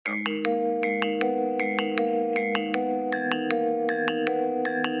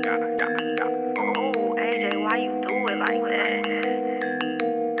Oh, AJ, why you do it like that?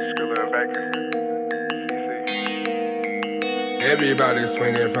 Everybody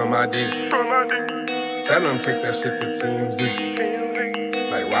swinging from my dick. Tell them take that shit to TMZ.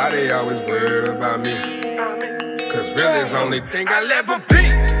 Like why they always worried about me? Cause really it's the only thing I'll ever be.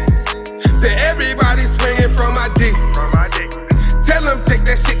 Say everybody swinging from my dick. Tell them take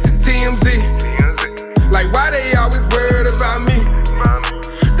that shit to TMZ. Like why they always worried about me?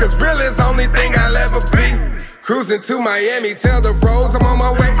 Cause really it's the only thing I'll ever be. Cruising to Miami, tell the roads I'm on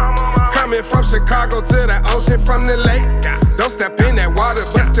my way. Coming from Chicago to the ocean from the lake. Don't step in that water,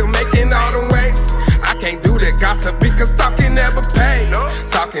 but still making all the waves. I can't do that gossip because talking never pays.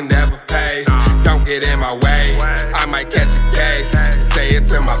 Talking never pays. Don't get in my way. I might catch a case. Say it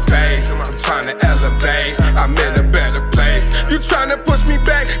to my face. I'm trying to elevate. I'm in a better place. You trying to push me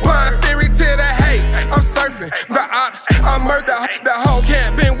back? Blind theory to the hate. I'm surfing the ops. I'm murder. The whole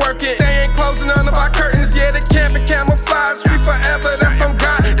camp been working. They ain't closing none of our curtains. Yeah, the camp and camouflage. We forever. That's on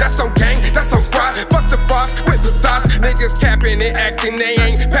God. That's on gang. That's on squad. Fuck the frost with the sauce. Niggas capping and acting. They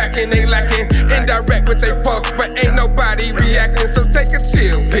ain't packing. They lacking. Indirect with they post, but ain't nobody reacting. So take a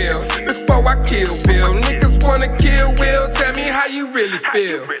chill pill before I kill Bill. Niggas wanna kill Will. Tell me how you really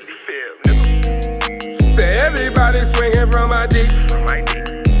feel. Say everybody swinging from my dick.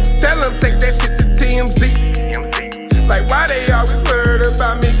 Tell them take that shit to TMZ. Like why they always worried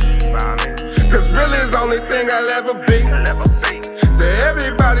about me? Cause really it's the only thing I'll ever be. Say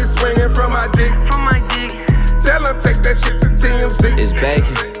everybody swinging from my dick. Tell them take that shit to TMZ. It's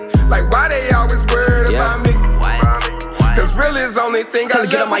bacon. Like why they always worried about me? Cause really it's the only thing I'll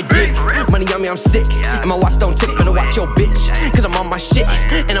get on my ever be. dick. Money on me, I'm sick. And my watch don't tick, better watch your bitch. Cause I'm on my shit.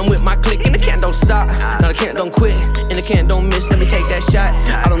 And I'm with my clique. And the can don't stop. No, the can don't quit. And the can don't miss. Let me take that shot.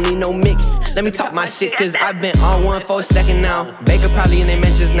 I don't need no mix. Let me talk my shit. Cause I've been on one for a second now. Baker probably in their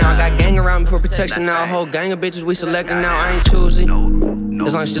mentions now. Got gang around me for protection now. Whole gang of bitches we selecting now. I ain't choosy. As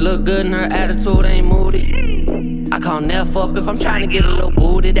long as she look good and her attitude ain't moody. I call Neff up if I'm trying to get a little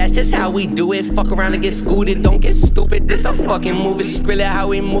booty. That's just how we do it. Fuck around and get scooted. Don't get stupid. This a fucking movie. Skrill it how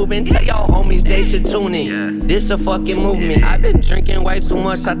we moving. Tell y'all homies they should tune in. This a fucking movement. I've been drinking way too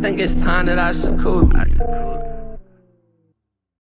much. I think it's time that I should cool.